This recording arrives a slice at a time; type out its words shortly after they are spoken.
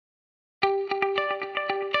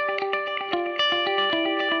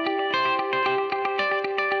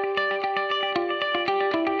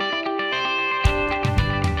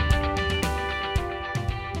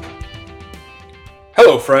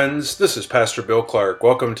Hello, friends. This is Pastor Bill Clark.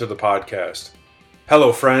 Welcome to the podcast.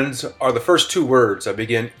 Hello, friends are the first two words I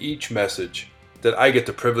begin each message that I get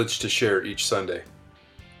the privilege to share each Sunday.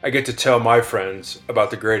 I get to tell my friends about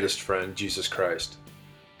the greatest friend, Jesus Christ.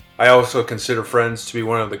 I also consider friends to be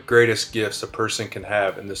one of the greatest gifts a person can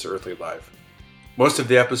have in this earthly life. Most of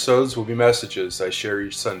the episodes will be messages I share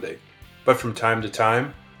each Sunday, but from time to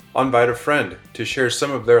time, I'll invite a friend to share some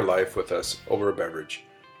of their life with us over a beverage.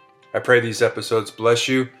 I pray these episodes bless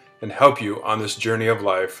you and help you on this journey of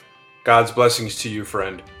life. God's blessings to you,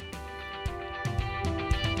 friend.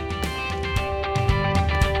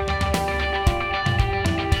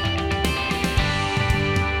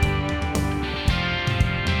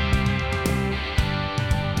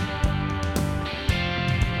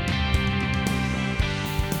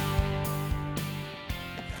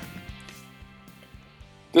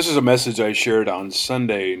 This is a message I shared on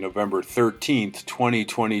Sunday, November 13th,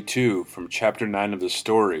 2022, from chapter 9 of the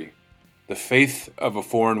story, The Faith of a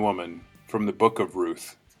Foreign Woman, from the book of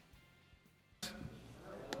Ruth.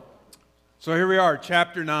 So here we are,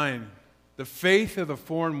 chapter 9, The Faith of the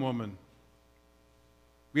Foreign Woman.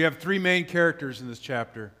 We have three main characters in this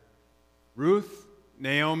chapter: Ruth,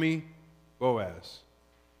 Naomi, Boaz.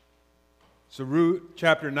 So Ruth,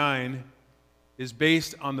 chapter 9, is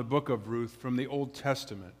based on the book of Ruth from the Old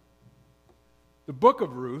Testament. The book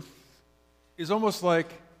of Ruth is almost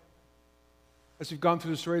like, as we've gone through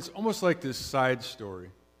the story, it's almost like this side story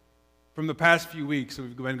from the past few weeks that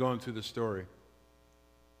we've been going through the story.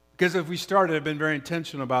 Because if we started, I've been very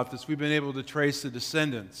intentional about this, we've been able to trace the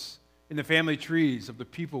descendants in the family trees of the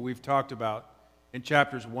people we've talked about in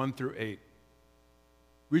chapters 1 through 8.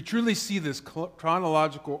 We truly see this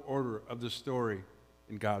chronological order of the story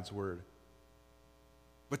in God's Word.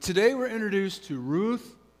 But today we're introduced to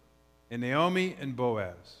Ruth and Naomi and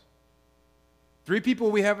Boaz. Three people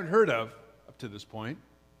we haven't heard of up to this point,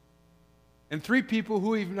 and three people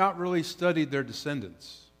who we've not really studied their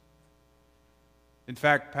descendants. In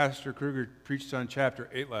fact, Pastor Kruger preached on chapter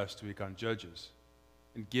 8 last week on Judges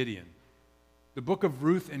and Gideon. The book of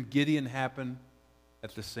Ruth and Gideon happen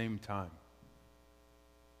at the same time.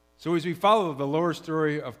 So as we follow the lower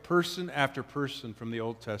story of person after person from the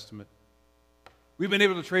Old Testament, we've been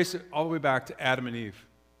able to trace it all the way back to Adam and Eve.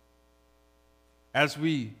 As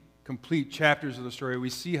we complete chapters of the story,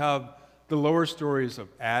 we see how the lower stories of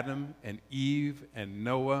Adam and Eve and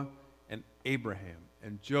Noah and Abraham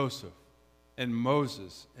and Joseph and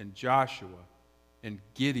Moses and Joshua and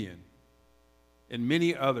Gideon and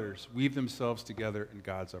many others weave themselves together in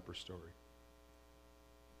God's upper story.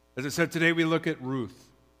 As I said, today we look at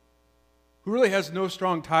Ruth, who really has no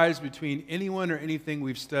strong ties between anyone or anything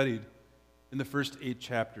we've studied in the first 8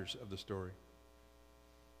 chapters of the story.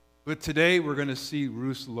 But today we're going to see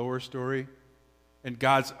Ruth's lower story and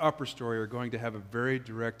God's upper story are going to have a very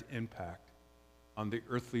direct impact on the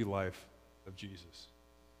earthly life of Jesus.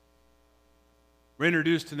 We're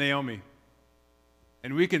introduced to Naomi,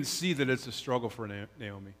 and we can see that it's a struggle for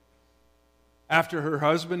Naomi. After her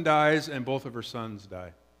husband dies and both of her sons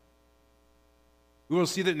die, we will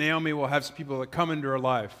see that Naomi will have people that come into her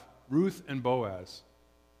life, Ruth and Boaz,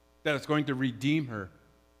 that it's going to redeem her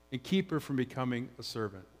and keep her from becoming a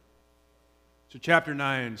servant. So chapter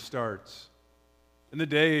 9 starts. In the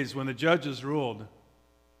days when the judges ruled,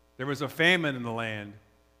 there was a famine in the land,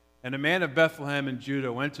 and a man of Bethlehem in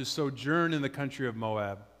Judah went to sojourn in the country of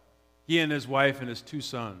Moab, he and his wife and his 2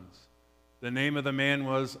 sons. The name of the man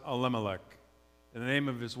was Elimelech, and the name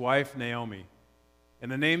of his wife Naomi.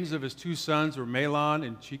 And the names of his 2 sons were Mahlon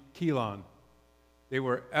and Chilion. They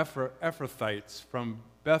were Ephrathites from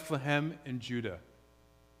Bethlehem in Judah.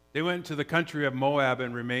 They went to the country of Moab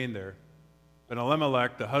and remained there. But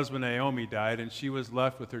Elimelech, the husband of Naomi, died, and she was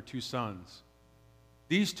left with her 2 sons.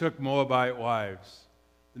 These took Moabite wives.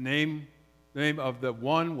 The name of the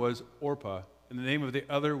one was Orpah, and the name of the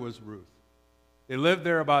other was Ruth. They lived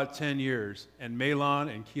there about 10 years, and Mahlon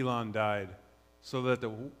and Chilion died, so that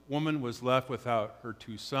the woman was left without her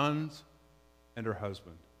 2 sons and her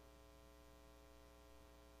husband.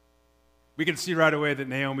 We can see right away that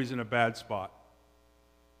Naomi's in a bad spot.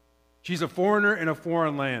 She's a foreigner in a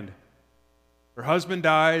foreign land. Her husband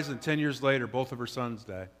dies, and 10 years later, both of her sons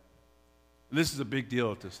die. And this is a big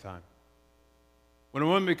deal at this time. When a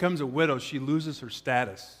woman becomes a widow, she loses her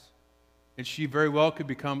status, and she very well could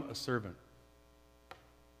become a servant.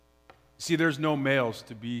 See, there's no males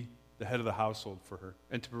to be the head of the household for her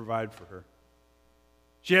and to provide for her.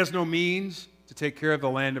 She has no means to take care of the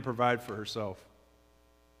land and provide for herself.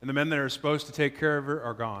 And the men that are supposed to take care of her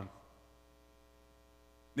are gone.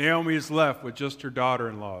 Naomi is left with just her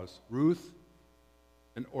daughter-in-laws, Ruth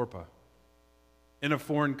and Orpah, in a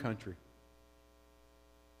foreign country.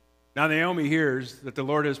 Now Naomi hears that the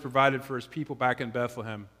Lord has provided for his people back in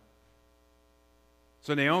Bethlehem.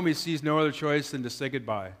 So Naomi sees no other choice than to say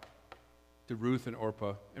goodbye to Ruth and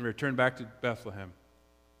Orpah and return back to Bethlehem.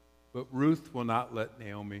 But Ruth will not let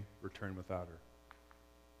Naomi return without her.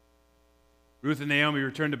 Ruth and Naomi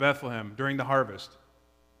returned to Bethlehem during the harvest.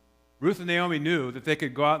 Ruth and Naomi knew that they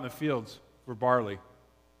could go out in the fields for barley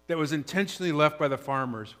that was intentionally left by the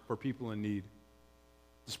farmers for people in need.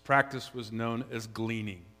 This practice was known as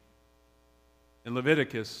gleaning. In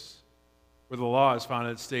Leviticus, where the law is found,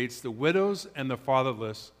 it states, the widows and the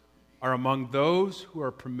fatherless are among those who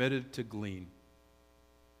are permitted to glean.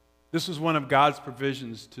 This was one of God's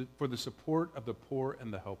provisions for the support of the poor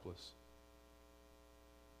and the helpless.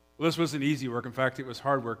 Well, this wasn't easy work. In fact, it was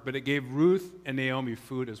hard work, but it gave Ruth and Naomi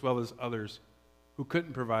food as well as others who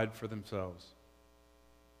couldn't provide for themselves.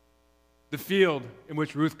 The field in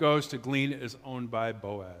which Ruth goes to glean is owned by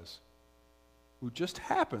Boaz, who just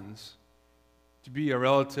happens to be a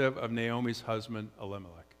relative of Naomi's husband,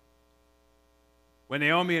 Elimelech. When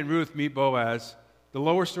Naomi and Ruth meet Boaz, the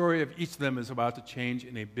lower story of each of them is about to change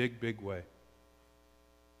in a big, big way.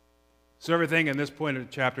 So everything in this point of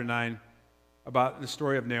chapter 9 about the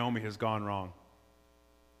story of Naomi has gone wrong.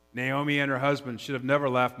 Naomi and her husband should have never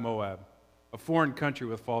left Moab, a foreign country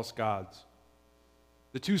with false gods.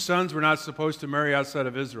 The two sons were not supposed to marry outside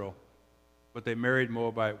of Israel, but they married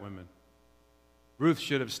Moabite women. Ruth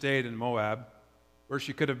should have stayed in Moab, where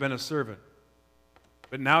she could have been a servant.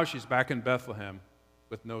 But now she's back in Bethlehem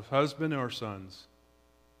with no husband or sons,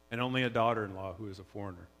 and only a daughter-in-law who is a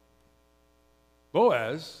foreigner.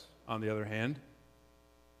 Boaz, on the other hand,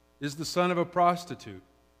 is the son of a prostitute,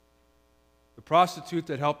 the prostitute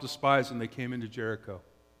that helped the spies when they came into Jericho.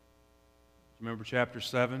 Remember chapter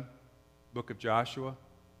 7, book of Joshua?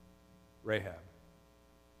 Rahab.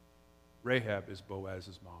 Rahab is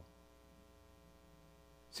Boaz's mom.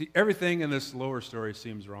 See, everything in this lower story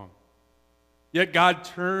seems wrong. Yet God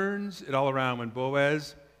turns it all around when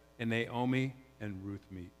Boaz and Naomi and Ruth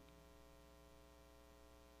meet.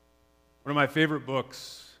 One of my favorite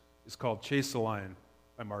books is called Chase the Lion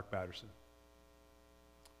by Mark Batterson.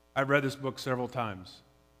 I've read this book several times.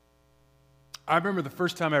 I remember the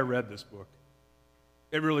first time I read this book,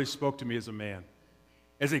 it really spoke to me as a man,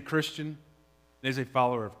 as a Christian, and as a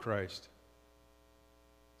follower of Christ.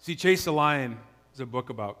 See, Chase the Lion is a book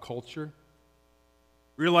about culture,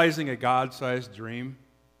 realizing a God-sized dream,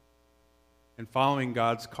 and following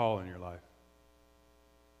God's call in your life.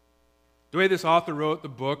 The way this author wrote the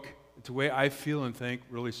book, the way I feel and think,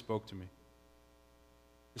 really spoke to me.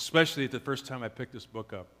 Especially the first time I picked this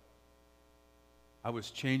book up. I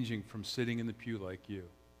was changing from sitting in the pew like you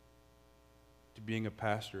to being a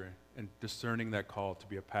pastor and discerning that call to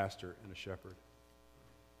be a pastor and a shepherd.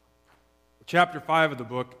 Chapter 5 of the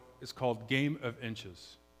book is called Game of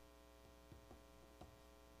Inches.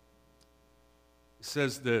 It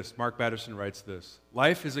says this, Mark Batterson writes this: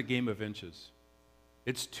 life is a game of inches.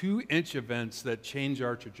 It's 2-inch events that change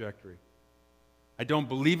our trajectory. I don't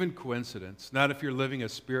believe in coincidence, not if you're living a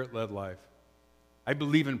spirit-led life. I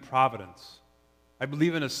believe in providence. I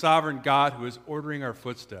believe in a sovereign God who is ordering our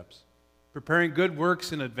footsteps, preparing good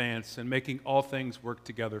works in advance, and making all things work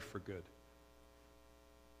together for good.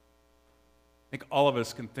 I think all of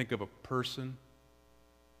us can think of a person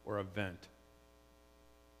or event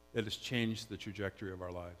that has changed the trajectory of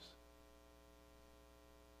our lives.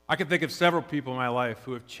 I can think of several people in my life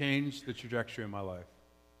who have changed the trajectory of my life.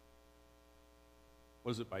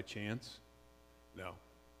 Was it by chance? No.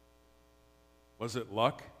 Was it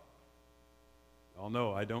luck? Oh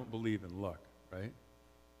no, I don't believe in luck, right?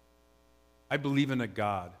 I believe in a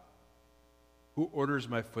God who orders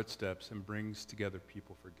my footsteps and brings together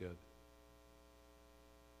people for good.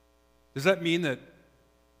 Does that mean that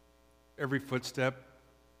every footstep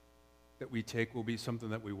that we take will be something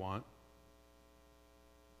that we want?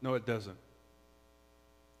 No, it doesn't.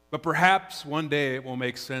 But perhaps one day it will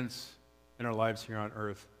make sense in our lives here on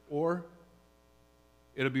earth, or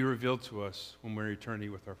it'll be revealed to us when we're in eternity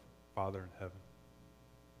with our Father in heaven.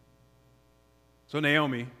 So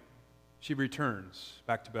Naomi, she returns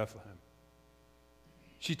back to Bethlehem.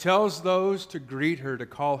 She tells those to greet her to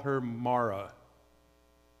call her Mara,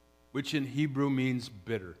 which in Hebrew means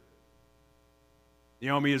bitter.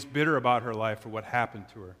 Naomi is bitter about her life for what happened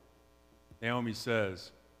to her. Naomi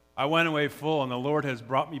says, I went away full, and the Lord has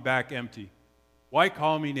brought me back empty. Why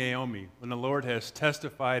call me Naomi when the Lord has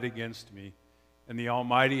testified against me, and the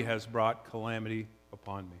Almighty has brought calamity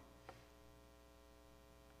upon me?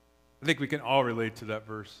 I think we can all relate to that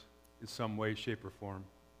verse in some way, shape, or form.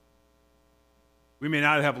 We may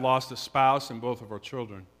not have lost a spouse and both of our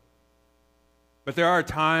children, But there are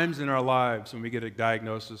times in our lives when we get a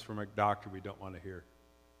diagnosis from a doctor we don't want to hear.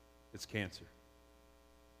 It's cancer.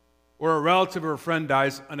 Or a relative or a friend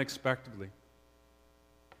dies unexpectedly.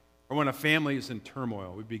 Or when a family is in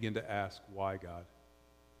turmoil, we begin to ask, why, God?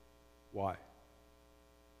 Why?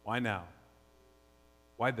 Why now?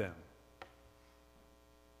 Why them?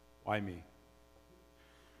 Why me?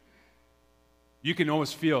 You can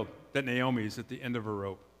almost feel that Naomi is at the end of her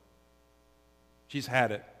rope. She's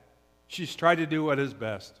had it. She's tried to do what is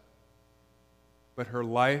best. But her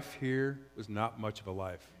life here was not much of a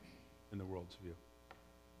life in the world's view.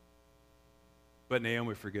 But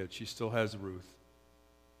Naomi forgets, she still has Ruth.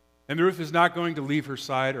 And Ruth is not going to leave her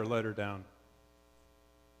side or let her down.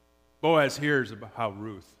 Boaz hears about how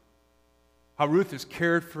Ruth has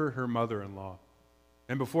cared for her mother-in-law.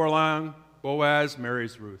 And before long, Boaz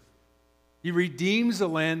marries Ruth. He redeems the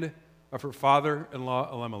land of her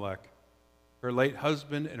father-in-law Elimelech, her late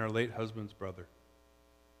husband and her late husband's brother.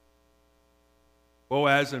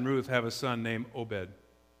 Boaz and Ruth have a son named Obed,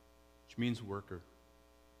 which means worker.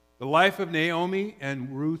 The life of Naomi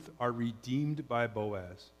and Ruth are redeemed by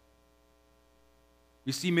Boaz.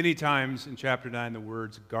 We see many times in chapter 9 the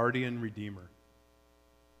words guardian redeemer.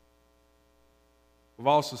 We've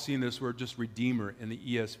also seen this word just redeemer in the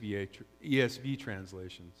ESV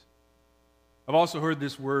translations. I've also heard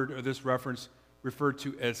this word or this reference referred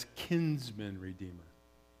to as kinsman redeemer.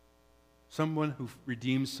 Someone who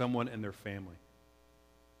redeems someone and their family.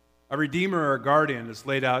 A redeemer or a guardian is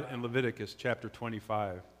laid out in Leviticus chapter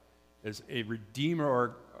 25 as a redeemer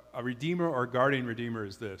or guardian redeemer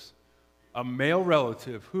is this: a male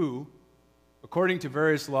relative who, according to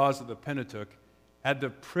various laws of the Pentateuch, had the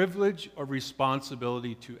privilege or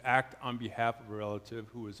responsibility to act on behalf of a relative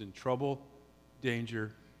who was in trouble,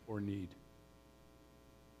 danger, or need.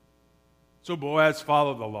 So Boaz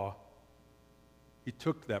followed the law. He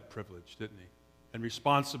took that privilege, didn't he? And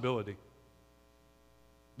responsibility.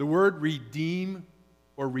 The word redeem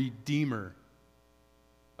or redeemer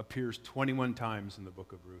appears 21 times in the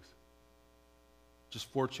book of Ruth. Just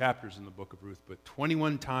 4 chapters in the book of Ruth, but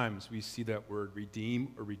 21 times we see that word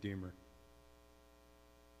redeem or redeemer.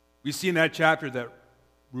 We see in that chapter that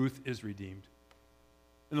Ruth is redeemed.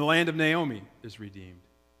 And the land of Naomi is redeemed.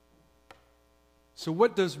 So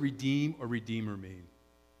what does redeem or redeemer mean?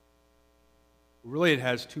 Really, it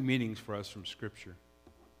has 2 meanings for us from Scripture.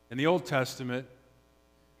 In the Old Testament,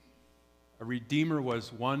 a redeemer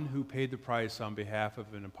was one who paid the price on behalf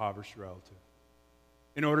of an impoverished relative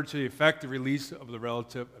in order to effect the release of the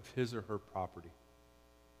relative of his or her property.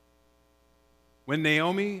 When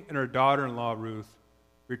Naomi and her daughter-in-law Ruth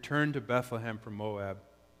returned to Bethlehem from Moab,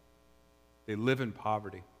 they live in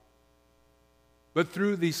poverty. But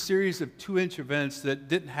through these series of 2-inch events that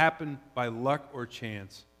didn't happen by luck or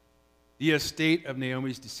chance, the estate of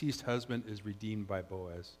Naomi's deceased husband is redeemed by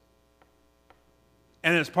Boaz.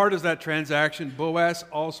 And as part of that transaction, Boaz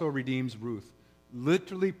also redeems Ruth,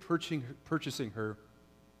 literally purchasing her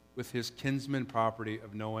with his kinsman property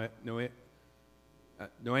of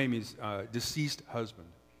Naomi's deceased husband.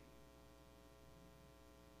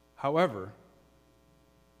 However,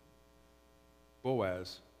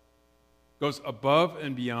 Boaz goes above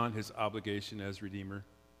and beyond his obligation as redeemer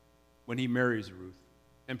when he marries Ruth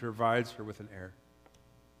and provides her with an heir.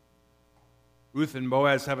 Ruth and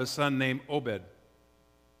Boaz have a son named Obed.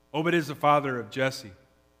 Obed is the father of Jesse.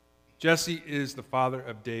 Jesse is the father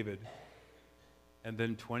of David. And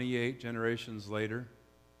then 28 generations later,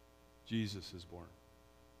 Jesus is born.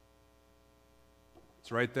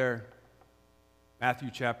 It's right there. Matthew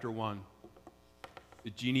chapter 1. The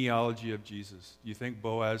genealogy of Jesus. Do you think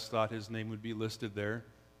Boaz thought his name would be listed there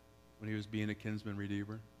when he was being a kinsman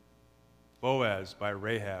redeemer? Boaz by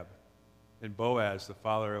Rahab, and Boaz, the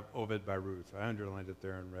father of Obed by Ruth. I underlined it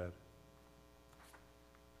there in red.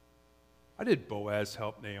 How did Boaz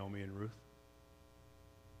help Naomi and Ruth?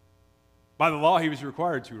 By the law, he was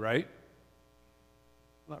required to, right?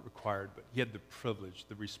 Not required, but he had the privilege,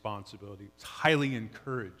 the responsibility. He was highly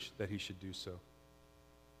encouraged that he should do so.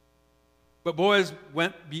 But Boaz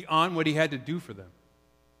went beyond what he had to do for them.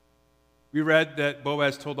 We read that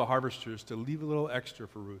Boaz told the harvesters to leave a little extra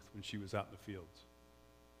for Ruth when she was out in the fields.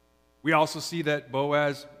 We also see that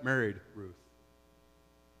Boaz married Ruth.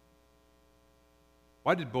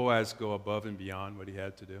 Why did Boaz go above and beyond what he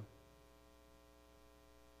had to do?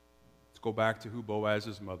 Let's go back to who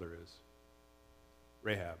Boaz's mother is.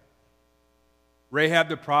 Rahab. Rahab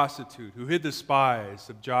the prostitute who hid the spies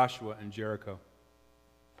of Joshua and Jericho.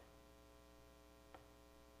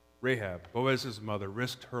 Rahab, Boaz's mother,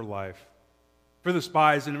 risked her life for the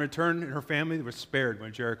spies, and in return, her family was spared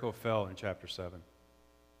when Jericho fell in chapter 7.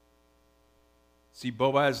 See,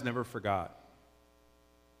 Boaz never forgot.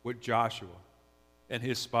 what Joshua and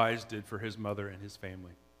his spies did for his mother and his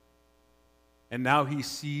family. And now he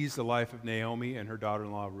sees the life of Naomi and her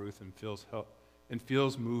daughter-in-law Ruth and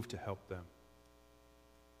feels moved to help them.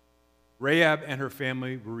 Rahab and her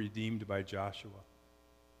family were redeemed by Joshua.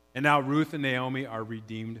 And now Ruth and Naomi are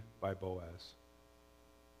redeemed by Boaz.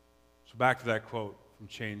 So back to that quote from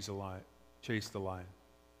Chase the Lion.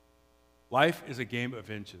 Life is a game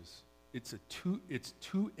of inches. It's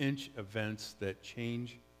 2-inch events that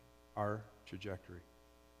change our trajectory.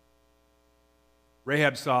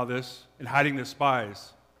 Rahab saw this, and hiding the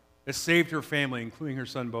spies, it saved her family, including her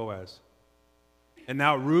son Boaz. And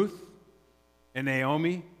now Ruth and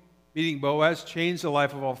Naomi, meeting Boaz, changed the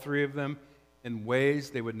life of all three of them in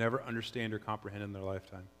ways they would never understand or comprehend in their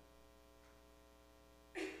lifetime.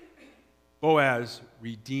 Boaz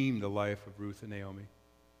redeemed the life of Ruth and Naomi.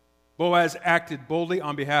 Boaz acted boldly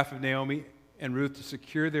on behalf of Naomi and Ruth to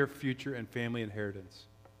secure their future and family inheritance.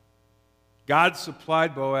 God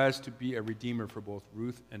supplied Boaz to be a redeemer for both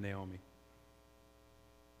Ruth and Naomi.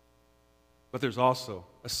 But there's also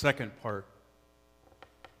a second part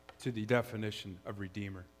to the definition of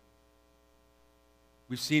redeemer.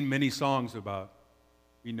 We've seen many songs about,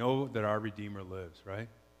 we know that our Redeemer lives, right?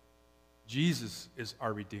 Jesus is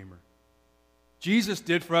our Redeemer. Jesus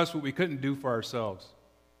did for us what we couldn't do for ourselves.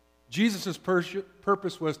 Jesus'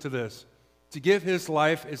 purpose was to give his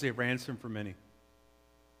life as a ransom for many.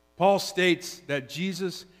 Paul states that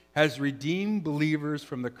Jesus has redeemed believers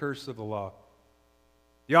from the curse of the law.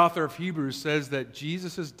 The author of Hebrews says that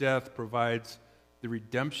Jesus' death provides the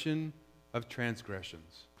redemption of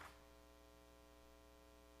transgressions.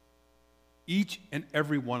 Each and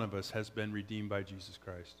every one of us has been redeemed by Jesus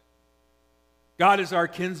Christ. God is our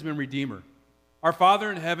kinsman redeemer. Our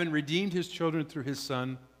Father in heaven redeemed his children through his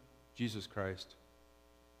Son, Jesus Christ.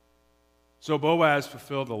 So Boaz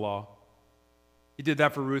fulfilled the law. He did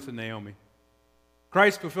that for Ruth and Naomi.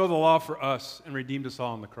 Christ fulfilled the law for us and redeemed us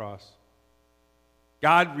all on the cross.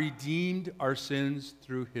 God redeemed our sins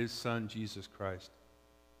through his Son, Jesus Christ.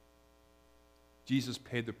 Jesus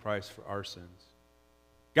paid the price for our sins.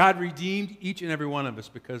 God redeemed each and every one of us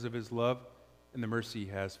because of his love and the mercy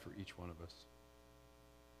he has for each one of us.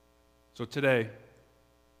 So today,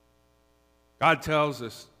 God tells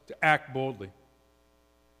us to act boldly,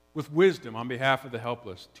 with wisdom on behalf of the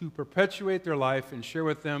helpless, to perpetuate their life and share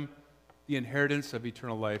with them the inheritance of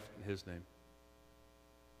eternal life in his name.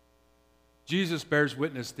 Jesus bears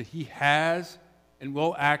witness that he has and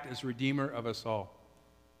will act as Redeemer of us all.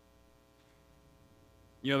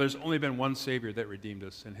 You know, there's only been one Savior that redeemed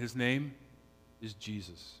us, and his name is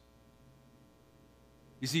Jesus.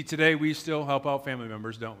 You see, today we still help out family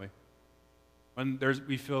members, don't we? When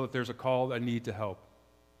we feel that there's a call, a need to help.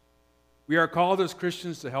 We are called as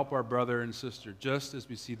Christians to help our brother and sister, just as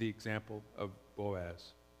we see the example of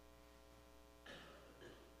Boaz.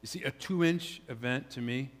 You see, a 2-inch event to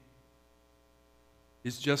me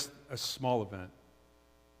is just a small event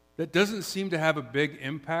that doesn't seem to have a big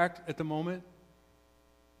impact at the moment.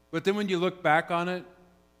 But then when you look back on it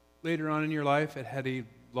later on in your life, it had a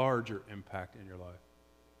larger impact in your life.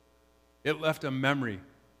 It left a memory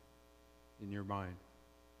in your mind.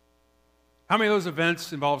 How many of those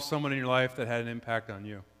events involve someone in your life that had an impact on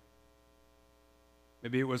you?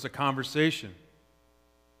 Maybe it was a conversation.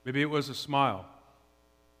 Maybe it was a smile.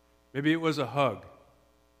 Maybe it was a hug.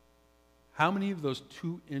 How many of those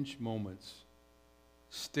 2-inch moments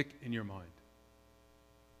stick in your mind?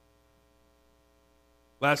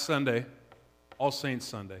 Last Sunday, All Saints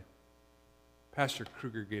Sunday, Pastor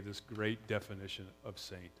Kruger gave this great definition of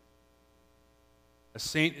saint. A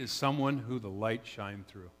saint is someone who the light shined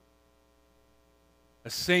through. A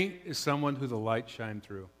saint is someone who the light shined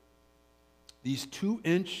through. These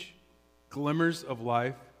 2-inch glimmers of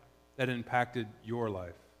life that impacted your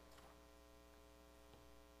life.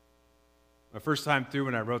 My first time through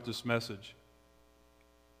when I wrote this message,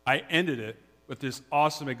 I ended it with this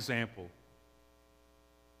awesome example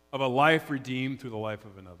of a life redeemed through the life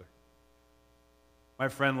of another. My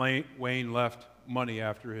friend Wayne left money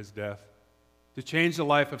after his death to change the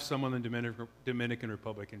life of someone in the Dominican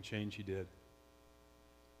Republic, and change he did.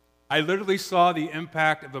 I literally saw the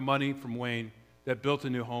impact of the money from Wayne that built a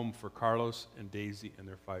new home for Carlos and Daisy and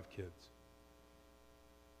their 5 kids.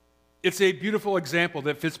 It's a beautiful example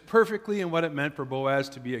that fits perfectly in what it meant for Boaz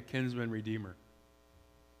to be a kinsman redeemer.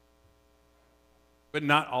 But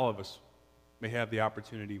not all of us may have the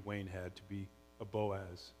opportunity Wayne had to be a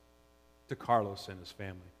Boaz to Carlos and his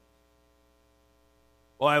family.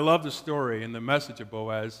 Well, I love the story and the message of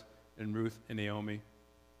Boaz and Ruth and Naomi.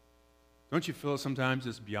 Don't you feel sometimes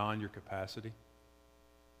it's beyond your capacity?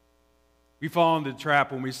 We fall into the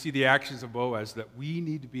trap when we see the actions of Boaz that we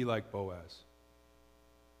need to be like Boaz.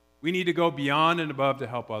 We need to go beyond and above to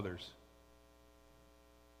help others.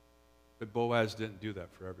 But Boaz didn't do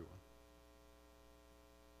that for everyone.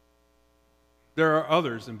 There are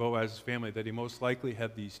others in Boaz's family that he most likely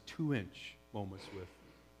had these 2-inch moments with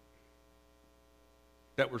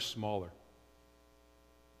that were smaller,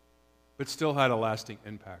 but still had a lasting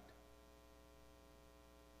impact.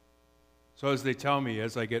 So as they tell me,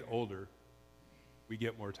 as I get older, we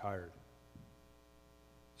get more tired.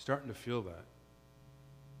 Starting to feel that.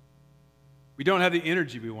 We don't have the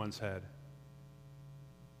energy we once had.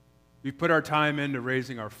 We've put our time into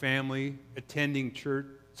raising our family, attending church,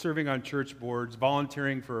 serving on church boards,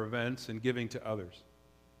 volunteering for events, and giving to others.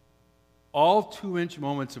 All 2-inch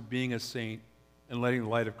moments of being a saint and letting the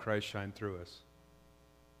light of Christ shine through us.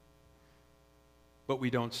 But we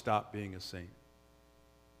don't stop being a saint.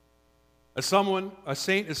 A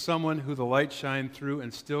saint is someone who the light shined through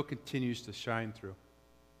and still continues to shine through.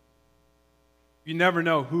 You never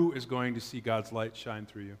know who is going to see God's light shine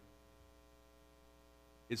through you.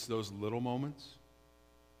 It's those little moments.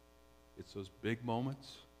 It's those big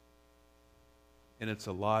moments. And it's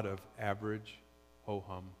a lot of average,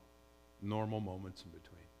 ho-hum, normal moments in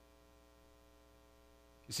between.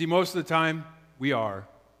 You see, most of the time, we are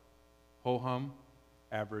ho-hum,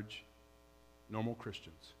 average, normal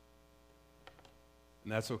Christians.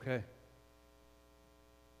 And that's okay.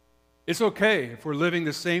 It's okay if we're living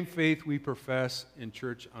the same faith we profess in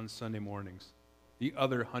church on Sunday mornings, the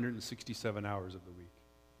other 167 hours of the week.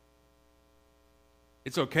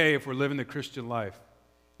 It's okay if we're living the Christian life.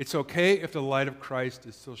 It's okay if the light of Christ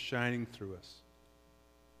is still shining through us.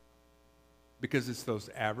 Because it's those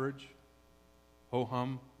average,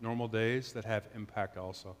 ho-hum, normal days that have impact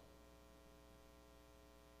also.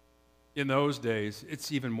 In those days,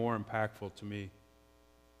 it's even more impactful to me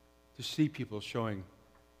to see people showing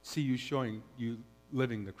you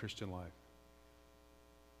living the Christian life.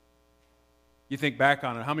 You think back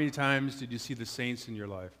on it, how many times did you see the saints in your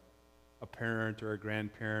life? A parent or a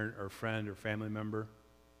grandparent or a friend or family member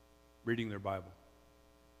reading their Bible?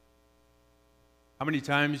 How many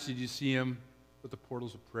times did you see them with the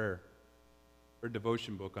portals of prayer or a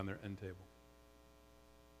devotion book on their end table?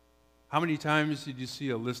 How many times did you see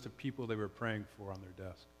a list of people they were praying for on their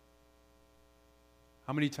desk?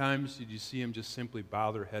 How many times did you see them just simply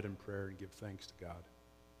bow their head in prayer and give thanks to God?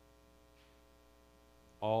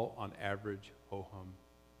 All on average, ho-hum,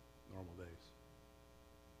 normal days.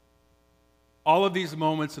 All of these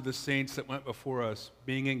moments of the saints that went before us,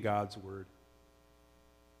 being in God's Word,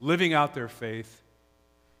 living out their faith,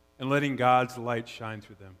 and letting God's light shine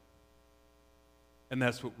through them. And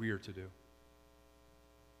that's what we are to do.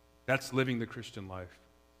 That's living the Christian life.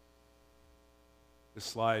 This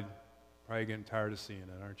slide, probably getting tired of seeing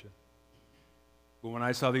it, aren't you? But when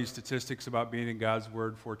I saw these statistics about being in God's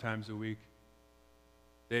Word 4 times a week,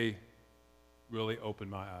 they really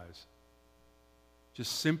opened my eyes.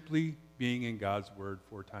 Just simply being in God's Word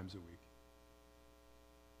 4 times a week.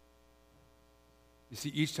 You see,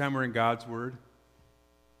 each time we're in God's Word,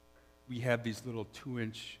 we have these little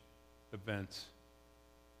 2-inch events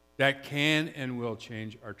that can and will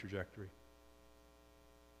change our trajectory.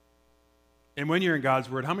 And when you're in God's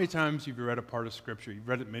Word, how many times have you read a part of Scripture? You've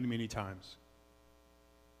read it many, many times.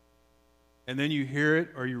 And then you hear it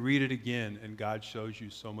or you read it again, and God shows you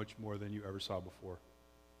so much more than you ever saw before.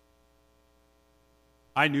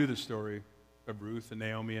 I knew the story of Ruth and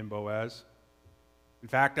Naomi and Boaz. In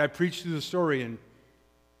fact, I preached through the story in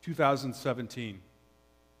 2017.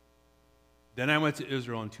 Then I went to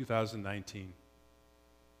Israel in 2019.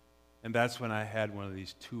 And that's when I had one of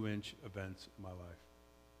these 2-inch events in my life.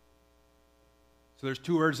 So there's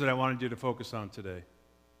 2 words that I wanted you to focus on today.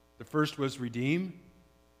 The first was redeem.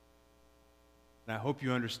 And I hope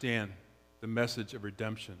you understand the message of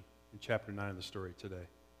redemption in chapter 9 of the story today.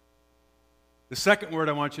 The second word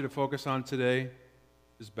I want you to focus on today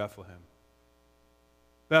is Bethlehem.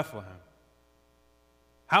 Bethlehem.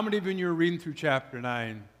 How many of you, when you were reading through chapter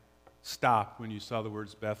 9, stopped when you saw the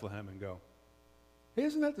words Bethlehem and go, hey,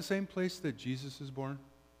 isn't that the same place that Jesus is born?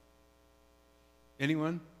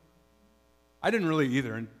 Anyone? I didn't really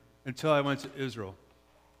either until I went to Israel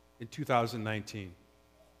in 2019.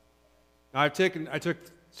 Now, I took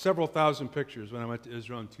several thousand pictures when I went to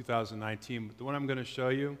Israel in 2019, but the one I'm going to show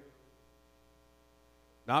you,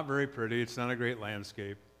 not very pretty. It's not a great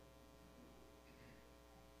landscape.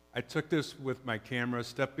 I took this with my camera.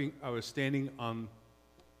 I was standing on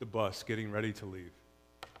the bus getting ready to leave.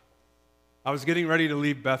 I was getting ready to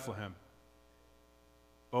leave Bethlehem.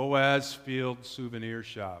 Boaz Field Souvenir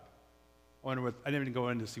Shop. I didn't even go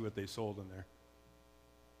in to see what they sold in there.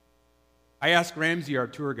 I asked Ramsey, our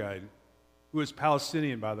tour guide, who is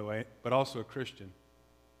Palestinian, by the way, but also a Christian,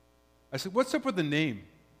 I said, what's up with the name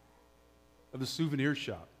of the souvenir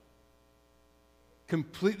shop?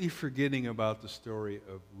 Completely forgetting about the story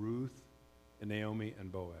of Ruth and Naomi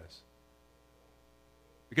and Boaz.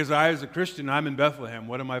 Because I, as a Christian, I'm in Bethlehem.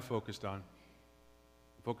 What am I focused on?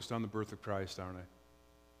 I'm focused on the birth of Christ, aren't I?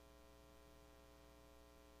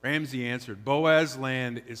 Ramsey answered, Boaz's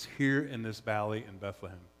land is here in this valley in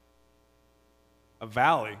Bethlehem. A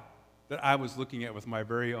valley that I was looking at with my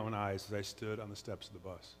very own eyes as I stood on the steps of the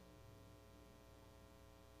bus.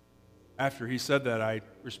 After he said that, I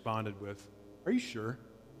responded with, are you sure?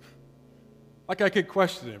 Like I could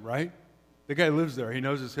question him, right? The guy lives there. He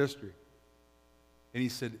knows his history. And he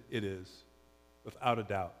said, it is, without a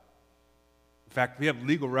doubt. In fact, we have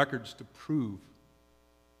legal records to prove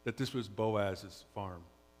that this was Boaz's farm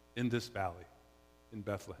in this valley in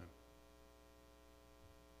Bethlehem.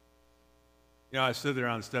 You know, I stood there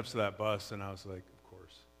on the steps of that bus, and I was like, of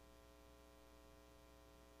course.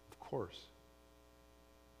 Of course.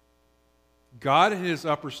 God in his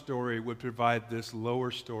upper story would provide this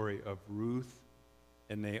lower story of Ruth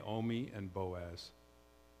and Naomi and Boaz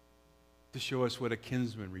to show us what a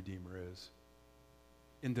kinsman redeemer is.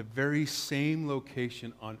 In the very same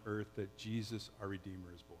location on earth that Jesus, our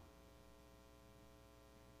Redeemer, is born.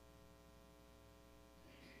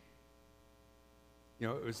 You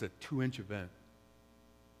know, it was a 2-inch event.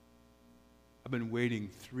 I've been waiting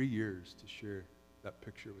 3 years to share that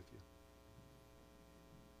picture with you.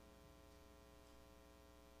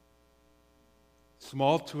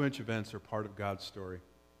 Small 2-inch events are part of God's story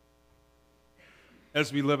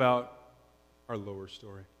as we live out our lower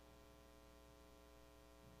story.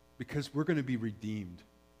 Because we're going to be redeemed,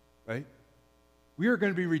 right? We are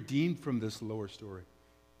going to be redeemed from this lower story.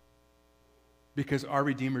 Because our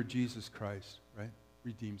Redeemer, Jesus Christ, right,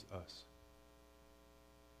 redeems us.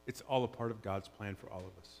 It's all a part of God's plan for all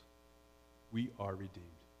of us. We are redeemed.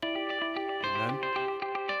 Amen?